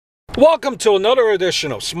Welcome to another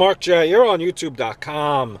edition of Smart J. You're on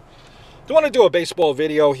YouTube.com. I want to do a baseball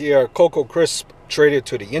video here. Coco Crisp traded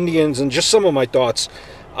to the Indians, and just some of my thoughts.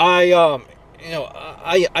 I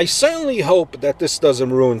certainly hope that this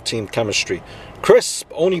doesn't ruin team chemistry. Crisp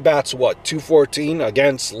only bats what, 214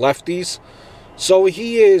 against lefties, so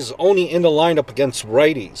he is only in the lineup against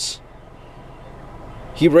righties.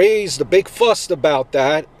 He raised a big fuss about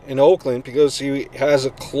that in Oakland because he has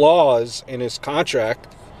a clause in his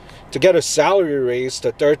contract to get a salary raise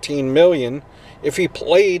to $13 million if he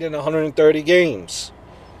played in 130 games.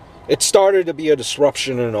 It started to be a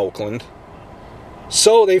disruption in Oakland,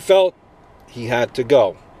 so they felt he had to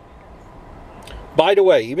go. By the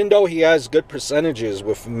way, even though he has good percentages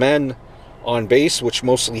with men on base, which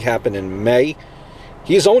mostly happened in May,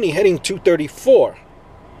 he's only hitting 234.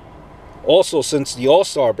 Also, since the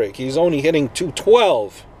All-Star break, he's only hitting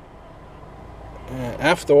 212.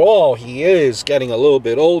 After all, he is getting a little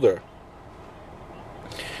bit older.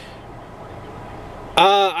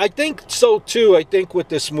 I think so too. I think with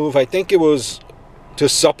this move, I think it was to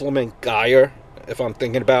supplement Geyer, if I'm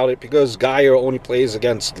thinking about it, because Geyer only plays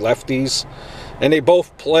against lefties, and they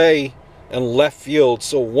both play in left field,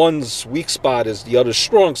 so one's weak spot is the other's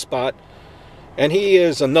strong spot, and he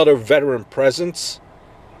is another veteran presence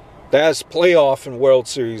that has playoff and World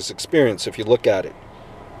Series experience, if you look at it.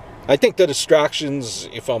 I think the distractions,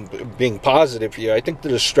 if I'm being positive here, I think the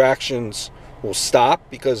distractions will stop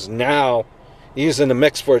because now he's in the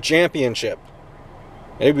mix for a championship.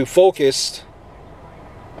 And he'll be focused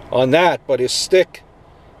on that, but his stick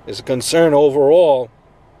is a concern overall,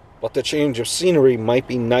 but the change of scenery might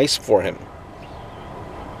be nice for him.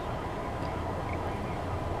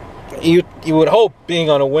 You would hope,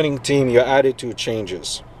 being on a winning team, your attitude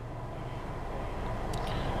changes.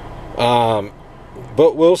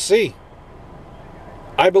 But we'll see.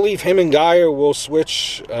 I believe him and Geyer will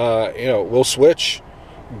switch. Will switch.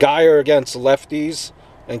 Geyer against lefties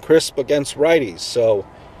and Crisp against righties. So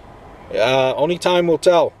only time will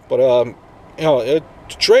tell. But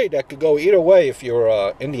it's a trade that could go either way if you're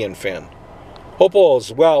an Indian fan. Hope all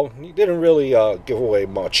is well. He didn't really give away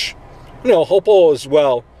much. Hope all is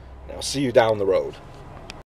well. I'll see you down the road.